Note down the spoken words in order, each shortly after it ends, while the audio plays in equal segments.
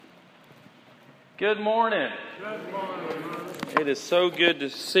Good morning. Good morning. It is so good to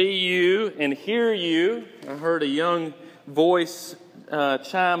see you and hear you. I heard a young voice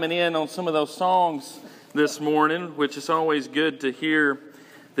chiming in on some of those songs this morning, which is always good to hear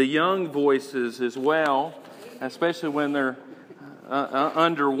the young voices as well, especially when they're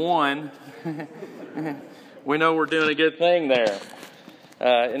under one. We know we're doing a good thing there.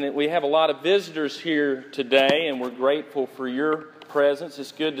 And we have a lot of visitors here today, and we're grateful for your presence.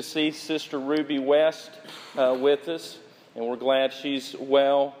 It's good to see Sister Ruby West with us, and we're glad she's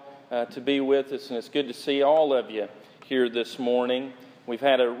well to be with us, and it's good to see all of you here this morning. We've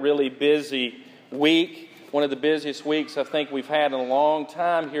had a really busy week, one of the busiest weeks I think we've had in a long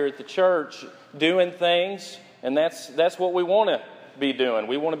time here at the church, doing things, and that's what we want to be doing.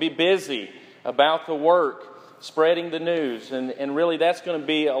 We want to be busy about the work, spreading the news, and really that's going to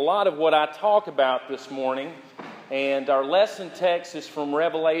be a lot of what I talk about this morning. And our lesson text is from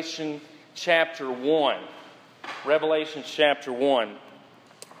Revelation chapter 1. Revelation chapter 1.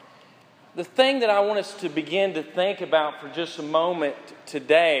 The thing that I want us to begin to think about for just a moment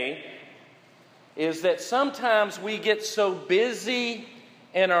today is that sometimes we get so busy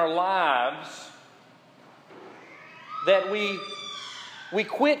in our lives that we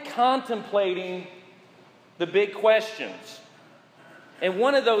quit contemplating the big questions. And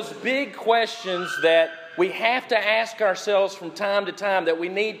one of those big questions that we have to ask ourselves from time to time, that we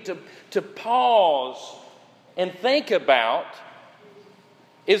need to pause and think about,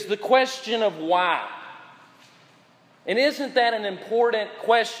 is the question of why. And isn't that an important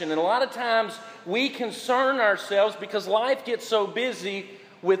question? And a lot of times we concern ourselves because life gets so busy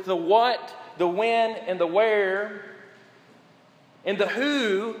with the what, the when, and the where, and the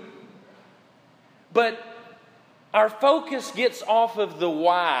who, but our focus gets off of the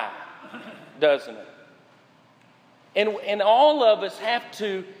why, doesn't it? And all of us have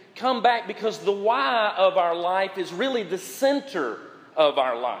to come back, because the why of our life is really the center of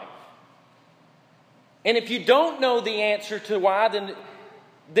our life. And if you don't know the answer to why,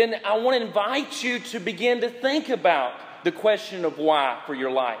 then I want to invite you to begin to think about the question of why for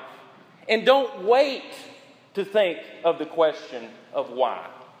your life. And don't wait to think of the question of why.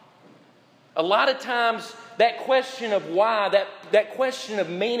 A lot of times that question of why, that question of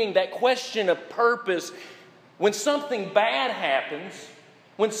meaning, that question of purpose, when something bad happens,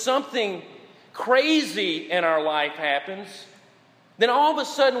 when something crazy in our life happens, then all of a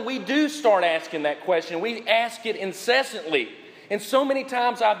sudden we do start asking that question. We ask it incessantly. And so many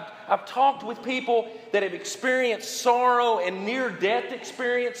times I've talked with people that have experienced sorrow and near-death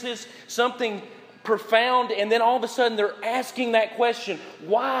experiences, something profound, and then all of a sudden they're asking that question,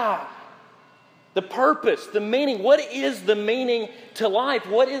 why? The purpose, the meaning. What is the meaning to life?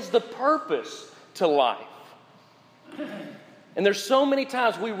 What is the purpose to life? And there's so many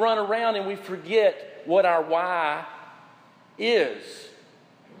times we run around and we forget what our why is.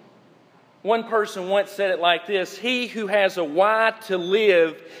 One person once said it like this: he who has a why to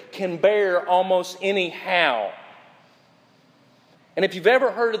live can bear almost any how. And if you've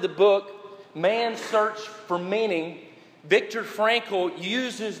ever heard of the book Man's Search for Meaning, Viktor Frankl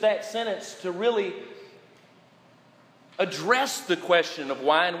uses that sentence to really address the question of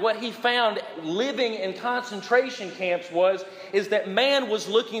why. And what he found living in concentration camps is that man was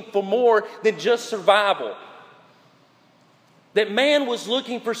looking for more than just survival. That man was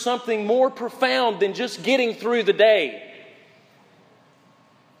looking for something more profound than just getting through the day.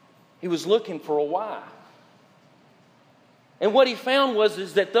 He was looking for a why. And what he found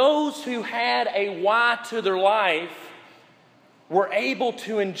is that those who had a why to their life were able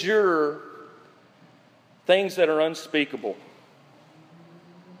to endure things that are unspeakable.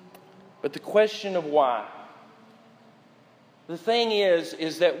 But the question of why. The thing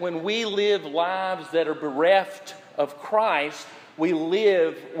is that when we live lives that are bereft of Christ, we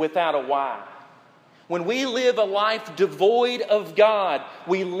live without a why. When we live a life devoid of God,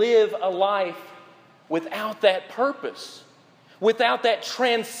 we live a life without that purpose, without that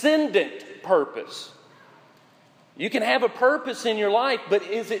transcendent purpose. You can have a purpose in your life, but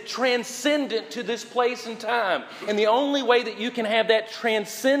is it transcendent to this place and time? And the only way that you can have that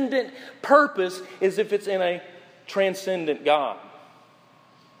transcendent purpose is if it's in a transcendent God.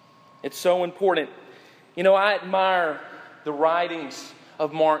 It's so important. You know, I admire the writings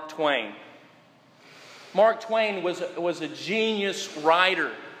of Mark Twain. Mark Twain was a genius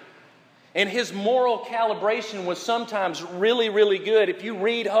writer. And his moral calibration was sometimes really, really good. If you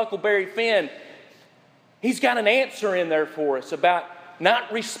read Huckleberry Finn, he's got an answer in there for us about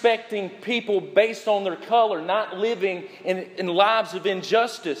not respecting people based on their color, not living in lives of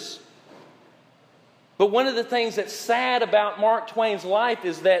injustice. But one of the things that's sad about Mark Twain's life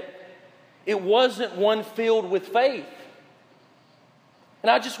is that It wasn't one filled with faith. And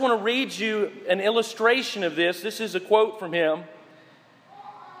I just want to read you an illustration of this. This is a quote from him.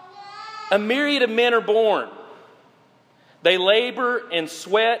 A myriad of men are born. They labor and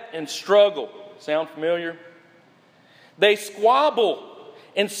sweat and struggle. Sound familiar? They squabble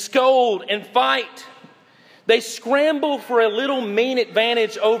and scold and fight. They scramble for a little mean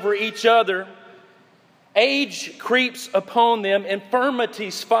advantage over each other. Age creeps upon them.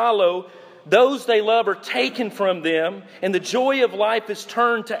 Infirmities follow. Those they love are taken from them. And the joy of life is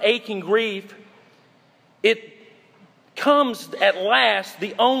turned to aching grief. It comes at last,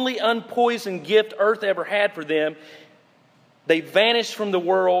 the only unpoisoned gift earth ever had for them. They vanish from the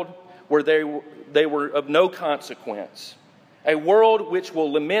world where they were of no consequence. A world which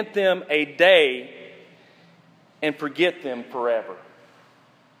will lament them a day and forget them forever.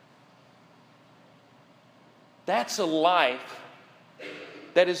 That's a life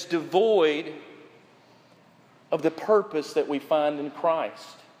that is devoid of the purpose that we find in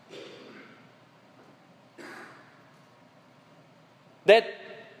Christ. That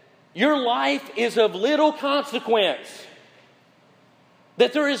your life is of little consequence.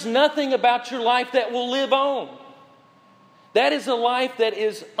 That there is nothing about your life that will live on. That is a life that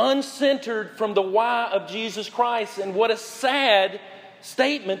is uncentered from the why of Jesus Christ. And what a sad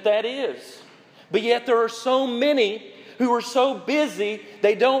statement that is. But yet there are so many who are so busy,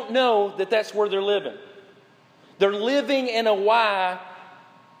 they don't know that that's where they're living. They're living in a why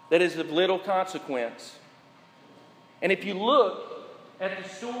that is of little consequence. And if you look at the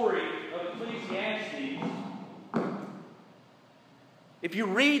story of Ecclesiastes, if you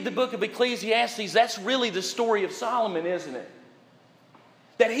read the book of Ecclesiastes, that's really the story of Solomon, isn't it?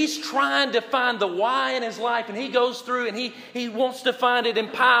 That he's trying to find the why in his life, and he goes through and he wants to find it in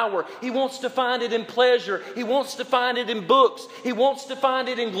power. He wants to find it in pleasure. He wants to find it in books. He wants to find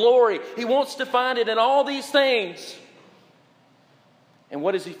it in glory. He wants to find it in all these things. And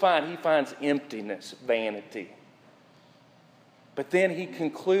what does he find? He finds emptiness, vanity. But then he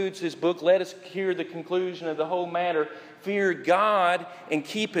concludes his book. Let us hear the conclusion of the whole matter. Fear God and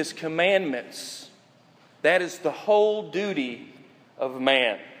keep His commandments. That is the whole duty of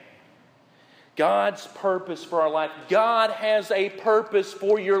man. God's purpose for our life. God has a purpose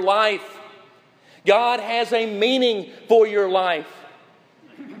for your life. God has a meaning for your life.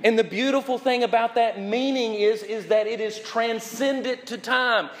 And the beautiful thing about that meaning is that it is transcendent to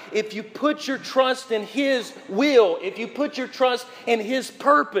time. If you put your trust in His will, if you put your trust in His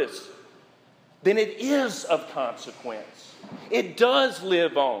purpose, then it is of consequence. It does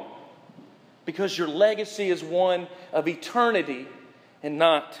live on. Because your legacy is one of eternity and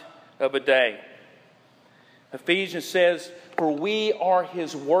not of a day. Ephesians says, for we are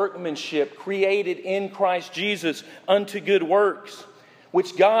His workmanship, created in Christ Jesus unto good works,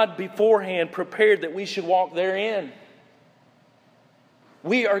 which God beforehand prepared that we should walk therein.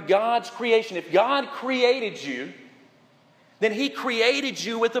 We are God's creation. If God created you, then He created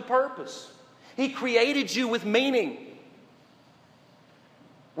you with a purpose. He created you with meaning.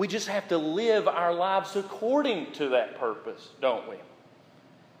 We just have to live our lives according to that purpose, don't we?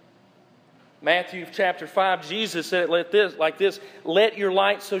 Matthew chapter 5, Jesus said it like this, let your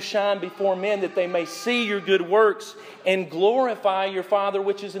light so shine before men that they may see your good works and glorify your Father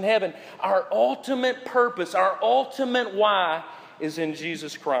which is in heaven. Our ultimate purpose, our ultimate why is in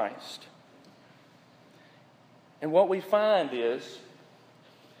Jesus Christ. And what we find is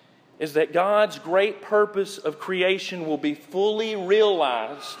that God's great purpose of creation will be fully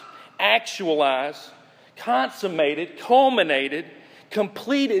realized, actualized, consummated, culminated,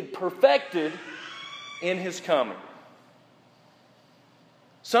 completed, perfected in His coming.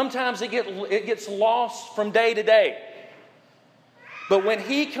 Sometimes it gets lost from day to day. But when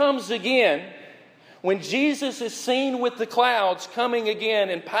He comes again, when Jesus is seen with the clouds coming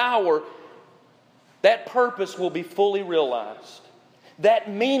again in power, that purpose will be fully realized.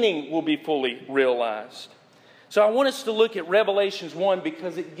 That meaning will be fully realized. So I want us to look at Revelations 1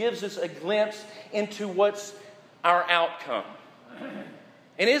 because it gives us a glimpse into what's our outcome.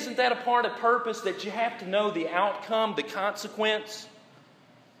 And isn't that a part of purpose, that you have to know the outcome, the consequence?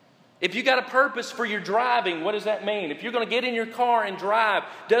 If you got a purpose for your driving, what does that mean? If you're going to get in your car and drive,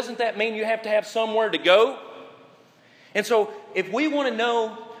 doesn't that mean you have to have somewhere to go? And so if we want to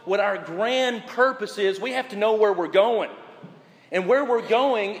know what our grand purpose is, we have to know where we're going. And where we're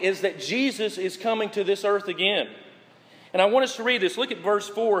going is that Jesus is coming to this earth again. And I want us to read this. Look at verse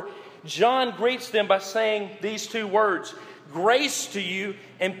 4. John greets them by saying these two words, grace to you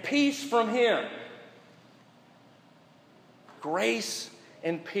and peace from Him. Grace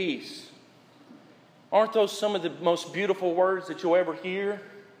and peace. Aren't those some of the most beautiful words that you'll ever hear?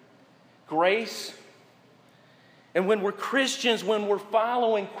 grace. And when we're Christians, when we're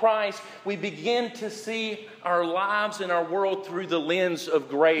following Christ, we begin to see our lives and our world through the lens of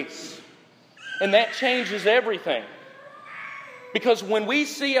grace. And that changes everything. Because when we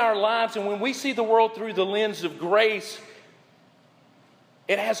see our lives and when we see the world through the lens of grace,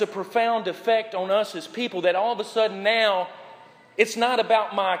 it has a profound effect on us as people that all of a sudden now, it's not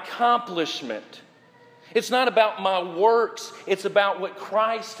about my accomplishment. It's not about my works. It's about what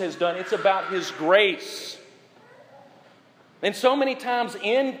Christ has done. It's about His grace. And so many times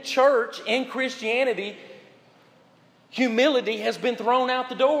in church, in Christianity, humility has been thrown out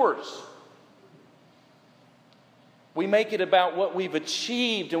the doors. We make it about what we've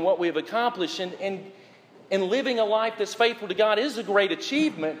achieved and what we've accomplished. And living a life that's faithful to God is a great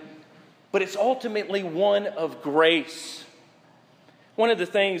achievement, but it's ultimately one of grace. One of the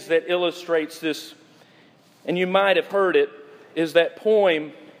things that illustrates this, and you might have heard it, is that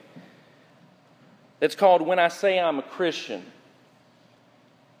poem that's called When I Say I'm a Christian.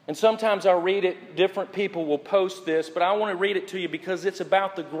 And sometimes I'll read it, different people will post this, but I want to read it to you because it's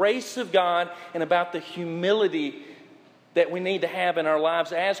about the grace of God and about the humility that we need to have in our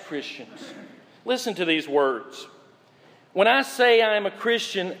lives as Christians. Listen to these words. When I say I am a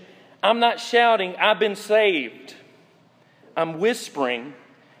Christian, I'm not shouting, I've been saved. I'm whispering,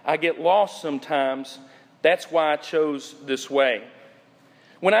 I get lost sometimes. That's why I chose this way.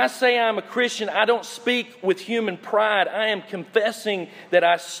 When I say I'm a Christian, I don't speak with human pride. I am confessing that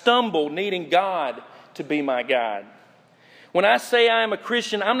I stumble, needing God to be my guide. When I say I am a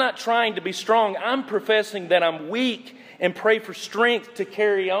Christian, I'm not trying to be strong. I'm professing that I'm weak and pray for strength to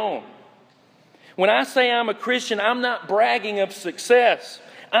carry on. When I say I'm a Christian, I'm not bragging of success.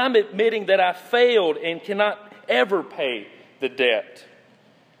 I'm admitting that I failed and cannot ever pay the debt.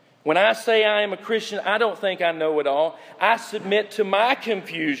 When I say I am a Christian, I don't think I know it all. I submit to my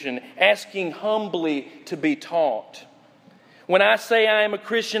confusion, asking humbly to be taught. When I say I am a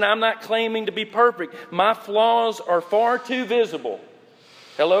Christian, I'm not claiming to be perfect. My flaws are far too visible.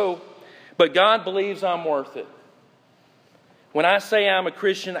 Hello? But God believes I'm worth it. When I say I'm a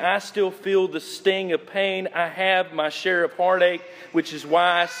Christian, I still feel the sting of pain. I have my share of heartache, which is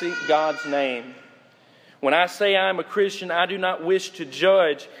why I seek God's name. When I say I'm a Christian, I do not wish to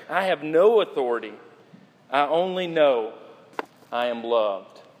judge. I have no authority. I only know I am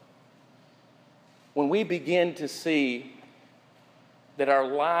loved. When we begin to see that our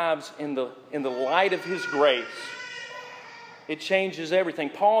lives in the light of His grace, it changes everything.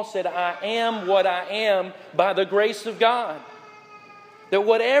 Paul said, I am what I am by the grace of God. That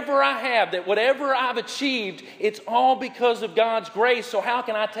whatever I have, that whatever I've achieved, it's all because of God's grace. So how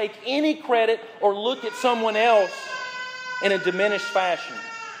can I take any credit or look at someone else in a diminished fashion?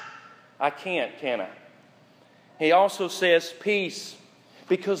 I can't, can I? He also says peace,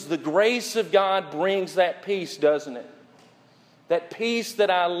 because the grace of God brings that peace, doesn't it? That peace that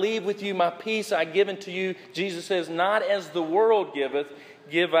I leave with you, my peace I give unto you. Jesus says, not as the world giveth,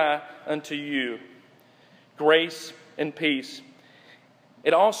 give I unto you. Grace and peace.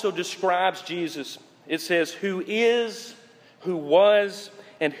 It also describes Jesus. It says, who is, who was,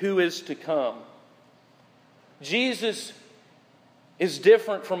 and who is to come. Jesus is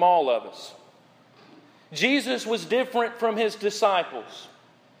different from all of us. Jesus was different from His disciples.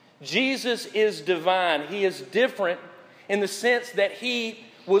 Jesus is divine. He is different in the sense that He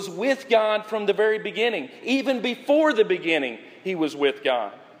was with God from the very beginning. Even before the beginning, He was with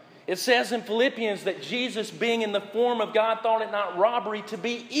God. It says in Philippians that Jesus, being in the form of God, thought it not robbery to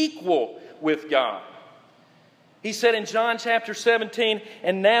be equal with God. He said in John chapter 17,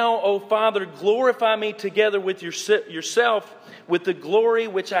 and now, O Father, glorify me together with yourself with the glory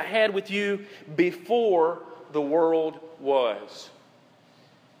which I had with you before the world was.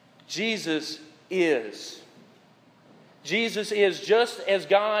 Jesus is. Jesus is, just as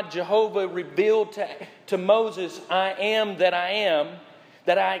God, Jehovah, revealed to Moses, I am that I am,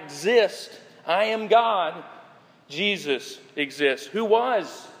 that I exist, I am God. Jesus exists. Who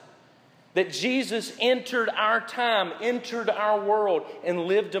was? That Jesus entered our time, entered our world, and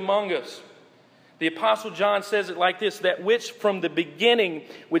lived among us. The Apostle John says it like this, that which from the beginning,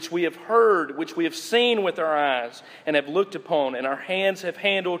 which we have heard, which we have seen with our eyes, and have looked upon, and our hands have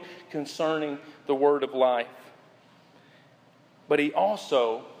handled concerning the word of life. But He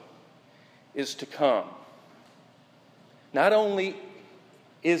also is to come. Not only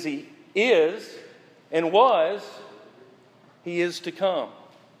is He and was, He is to come.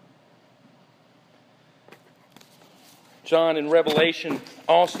 John in Revelation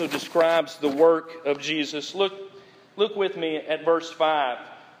also describes the work of Jesus. Look with me at verse 5.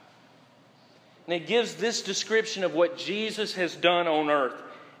 And it gives this description of what Jesus has done on earth.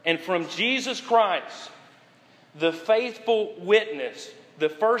 and from Jesus Christ, the faithful witness, the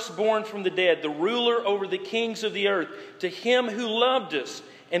firstborn from the dead, the ruler over the kings of the earth, to Him who loved us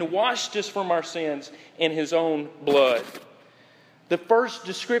and washed us from our sins in His own blood. The first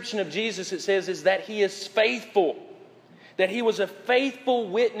description of Jesus, it says, is that He is faithful. That He was a faithful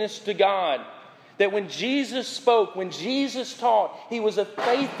witness to God. That when Jesus spoke, when Jesus taught, He was a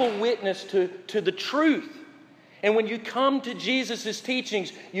faithful witness to the truth. And when you come to Jesus'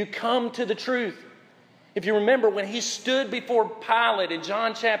 teachings, you come to the truth. If you remember, when He stood before Pilate in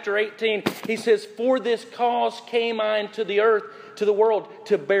John chapter 18, He says, "For this cause came I into the earth, to the world,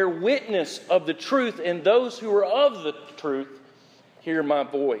 to bear witness of the truth, and those who are of the truth hear my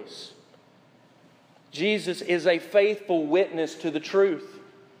voice." Jesus is a faithful witness to the truth.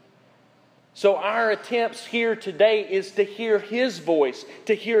 So our attempts here today is to hear His voice,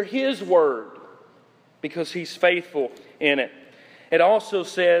 to hear His word, because He's faithful in it. It also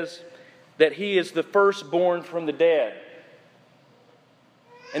says that He is the firstborn from the dead.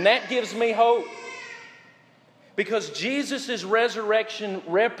 And that gives me hope. Because Jesus' resurrection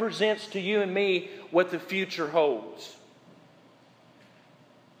represents to you and me what the future holds.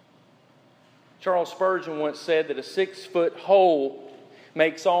 Charles Spurgeon once said that a 6-foot hole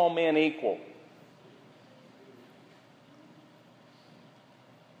makes all men equal.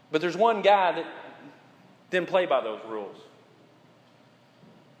 But there's one guy that didn't play by those rules.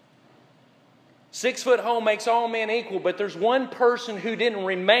 6-foot hole makes all men equal, but there's one person who didn't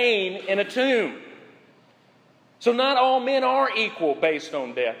remain in a tomb. So not all men are equal based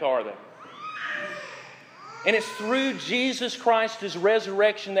on death, are they? And it's through Jesus Christ's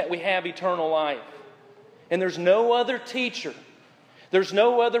resurrection that we have eternal life. And there's no other teacher, there's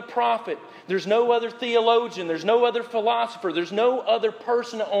no other prophet, there's no other theologian, there's no other philosopher, there's no other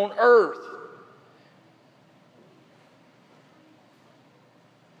person on earth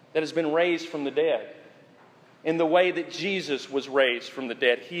that has been raised from the dead in the way that Jesus was raised from the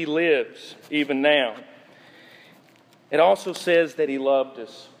dead. He lives even now. It also says that He loved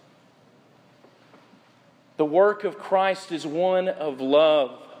us. The work of Christ is one of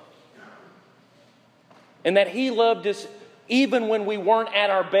love. And that He loved us even when we weren't at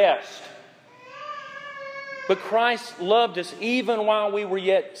our best. But Christ loved us even while we were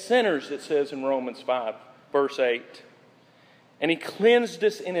yet sinners, it says in Romans 5, verse 8. And He cleansed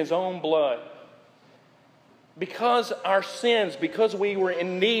us in His own blood. Because our sins, because we were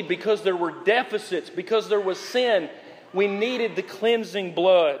in need, because there were deficits, because there was sin, we needed the cleansing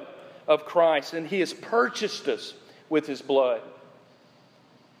blood of Christ. And He has purchased us with His blood.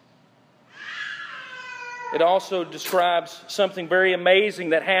 It also describes something very amazing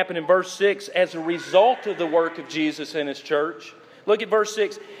that happened in verse 6 as a result of the work of Jesus and His church. Look at verse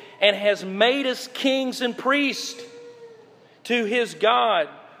 6. And has made us kings and priests to His God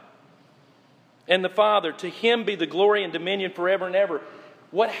and the Father. To Him be the glory and dominion forever and ever.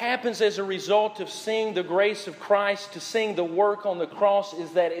 What happens as a result of seeing the grace of Christ, to seeing the work on the cross,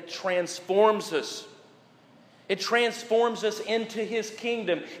 is that it transforms us. It transforms us into His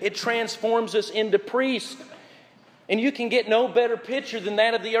kingdom. It transforms us into priests. And you can get no better picture than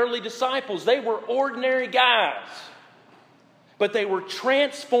that of the early disciples. They were ordinary guys. But they were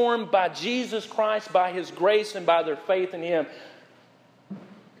transformed by Jesus Christ, by His grace, and by their faith in Him.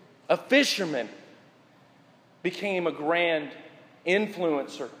 A fisherman became a grand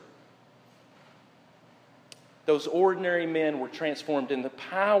influencer. Those ordinary men were transformed, and the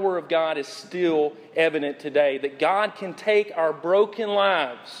power of God is still evident today. That God can take our broken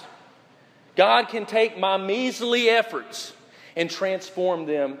lives, God can take my measly efforts and transform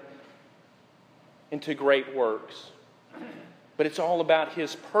them into great works. But it's all about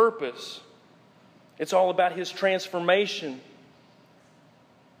His purpose. It's all about His transformation.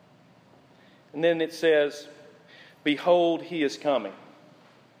 And then it says, "Behold, He is coming."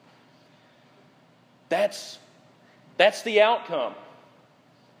 That's the outcome.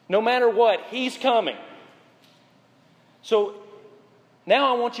 No matter what, He's coming. So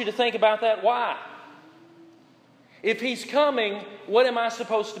now I want you to think about that why. If He's coming, what am I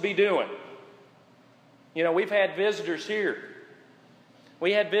supposed to be doing? You know, we've had visitors here.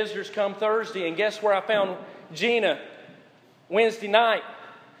 We had visitors come Thursday, and guess where I found Gina Wednesday night?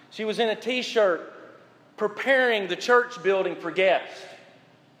 She was in a t-shirt preparing the church building for guests.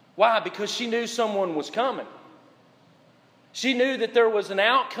 Why? Because she knew someone was coming. She knew that there was an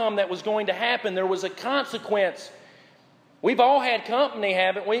outcome that was going to happen. There was a consequence. We've all had company,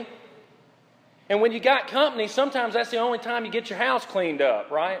 haven't we? And when you got company, sometimes that's the only time you get your house cleaned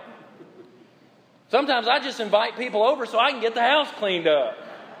up, right? Sometimes I just invite people over so I can get the house cleaned up.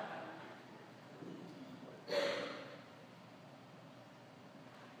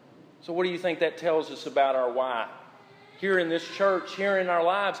 So what do you think that tells us about our why? Here in this church, here in our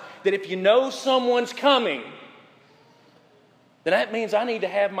lives, that if you know someone's coming, then that means I need to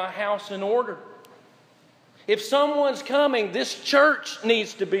have my house in order. If someone's coming, this church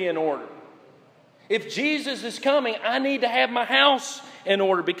needs to be in order. If Jesus is coming, I need to have my house in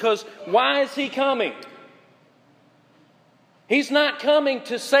order, because why is He coming? He's not coming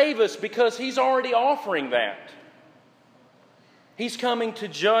to save us because He's already offering that. He's coming to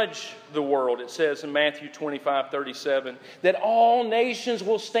judge the world. It says in Matthew 25:37 that all nations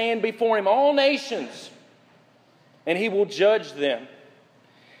will stand before Him. All nations. And He will judge them.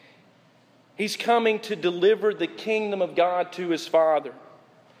 He's coming to deliver the kingdom of God to His Father.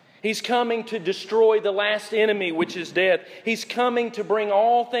 He's coming to destroy the last enemy, which is death. He's coming to bring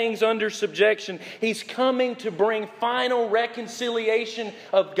all things under subjection. He's coming to bring final reconciliation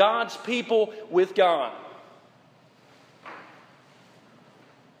of God's people with God.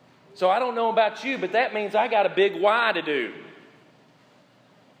 So I don't know about you, but that means I got a big why to do.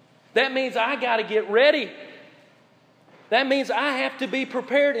 That means I got to get ready. That means I have to be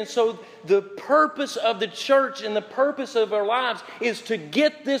prepared. And so the purpose of the church and the purpose of our lives is to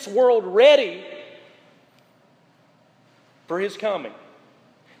get this world ready for His coming.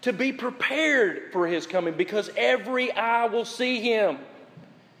 To be prepared for His coming, because every eye will see Him.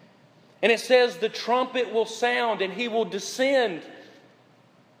 And it says the trumpet will sound and He will descend.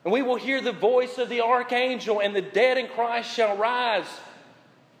 And we will hear the voice of the archangel, and the dead in Christ shall rise.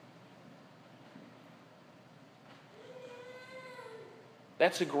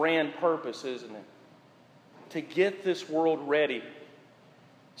 That's a grand purpose, isn't it? To get this world ready.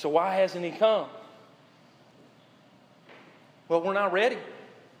 So why hasn't He come? Well, we're not ready.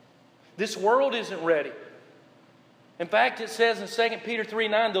 This world isn't ready. In fact, it says in 2 Peter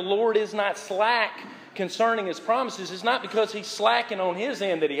 3:9, the Lord is not slack concerning His promises. It's not because He's slacking on His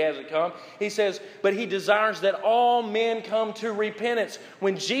end that He hasn't come. He says, but He desires that all men come to repentance.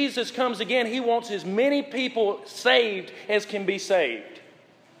 When Jesus comes again, He wants as many people saved as can be saved.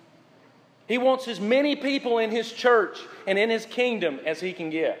 He wants as many people in His church and in His kingdom as He can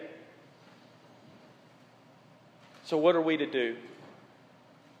get. So what are we to do?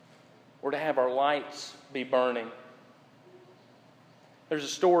 We're to have our lights be burning. There's a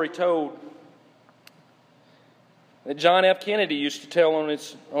story told that John F. Kennedy used to tell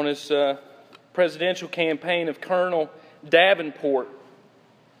on his presidential campaign of Colonel Davenport,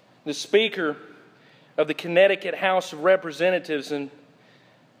 the Speaker of the Connecticut House of Representatives. And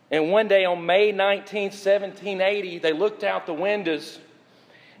one day on May 19, 1780, they looked out the windows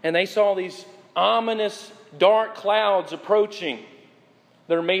and they saw these ominous dark clouds approaching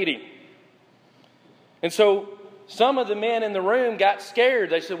their meeting. And so some of the men in the room got scared.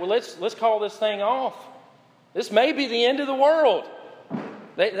 They said, well, let's call this thing off. This may be the end of the world.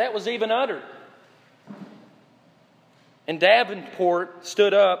 That was even uttered. And Davenport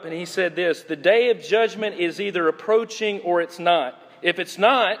stood up and he said this: the day of judgment is either approaching or it's not. If it's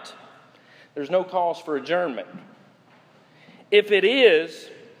not, there's no cause for adjournment. If it is,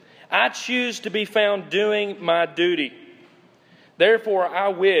 I choose to be found doing my duty. Therefore, I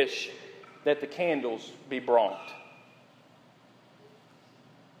wish that the candles be brought.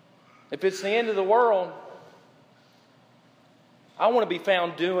 If it's the end of the world, I want to be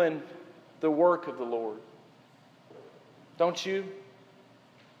found doing the work of the Lord. Don't you?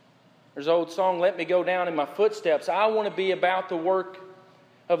 There's an old song, let me go down in my footsteps. I want to be about the work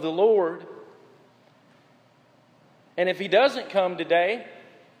of the Lord. And if He doesn't come today,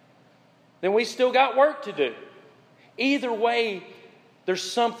 then we still got work to do. Either way, there's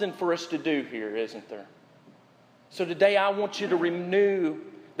something for us to do here, isn't there? So today I want you to renew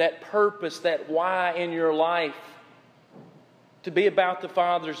that purpose, that why in your life. To be about the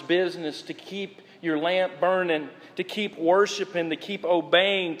Father's business, to keep your lamp burning, to keep worshiping, to keep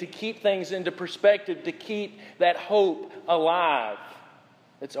obeying, to keep things into perspective, to keep that hope alive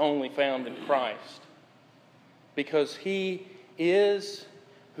that's only found in Christ. Because He is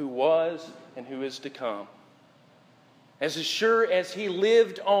who was and who is to come. As sure as He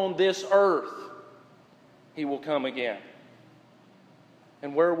lived on this earth, He will come again.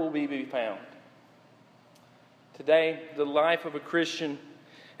 And where will we be found? Today, the life of a Christian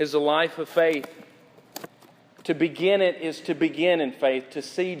is a life of faith. To begin it is to begin in faith, to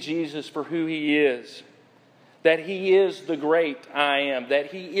see Jesus for who He is. That He is the great I am. That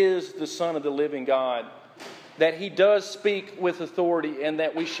He is the Son of the living God. That He does speak with authority and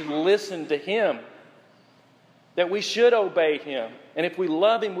that we should listen to Him. That we should obey Him. And if we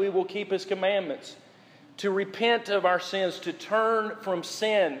love Him, we will keep His commandments. To repent of our sins, to turn from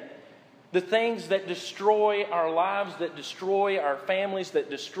sin the things that destroy our lives, that destroy our families, that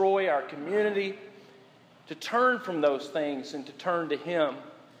destroy our community, to turn from those things and to turn to Him,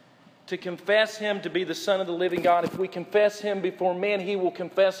 to confess Him to be the Son of the living God. If we confess Him before men, He will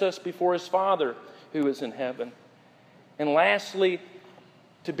confess us before His Father who is in heaven. And lastly,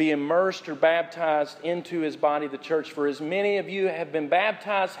 to be immersed or baptized into His body, the church. For as many of you have been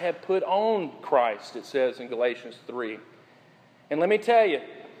baptized, have put on Christ, it says in Galatians 3. And let me tell you,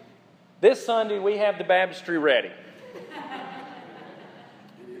 this Sunday we have the baptistry ready.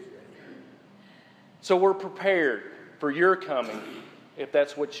 So we're prepared for your coming, if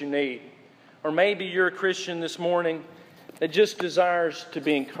that's what you need. Or maybe you're a Christian this morning that just desires to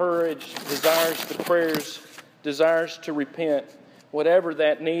be encouraged, desires the prayers, desires to repent. Whatever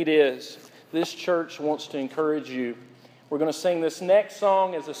that need is, this church wants to encourage you. We're going to sing this next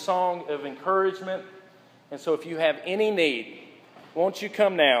song as a song of encouragement. And so if you have any need, won't you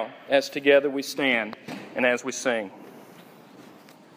come now as together we stand and as we sing.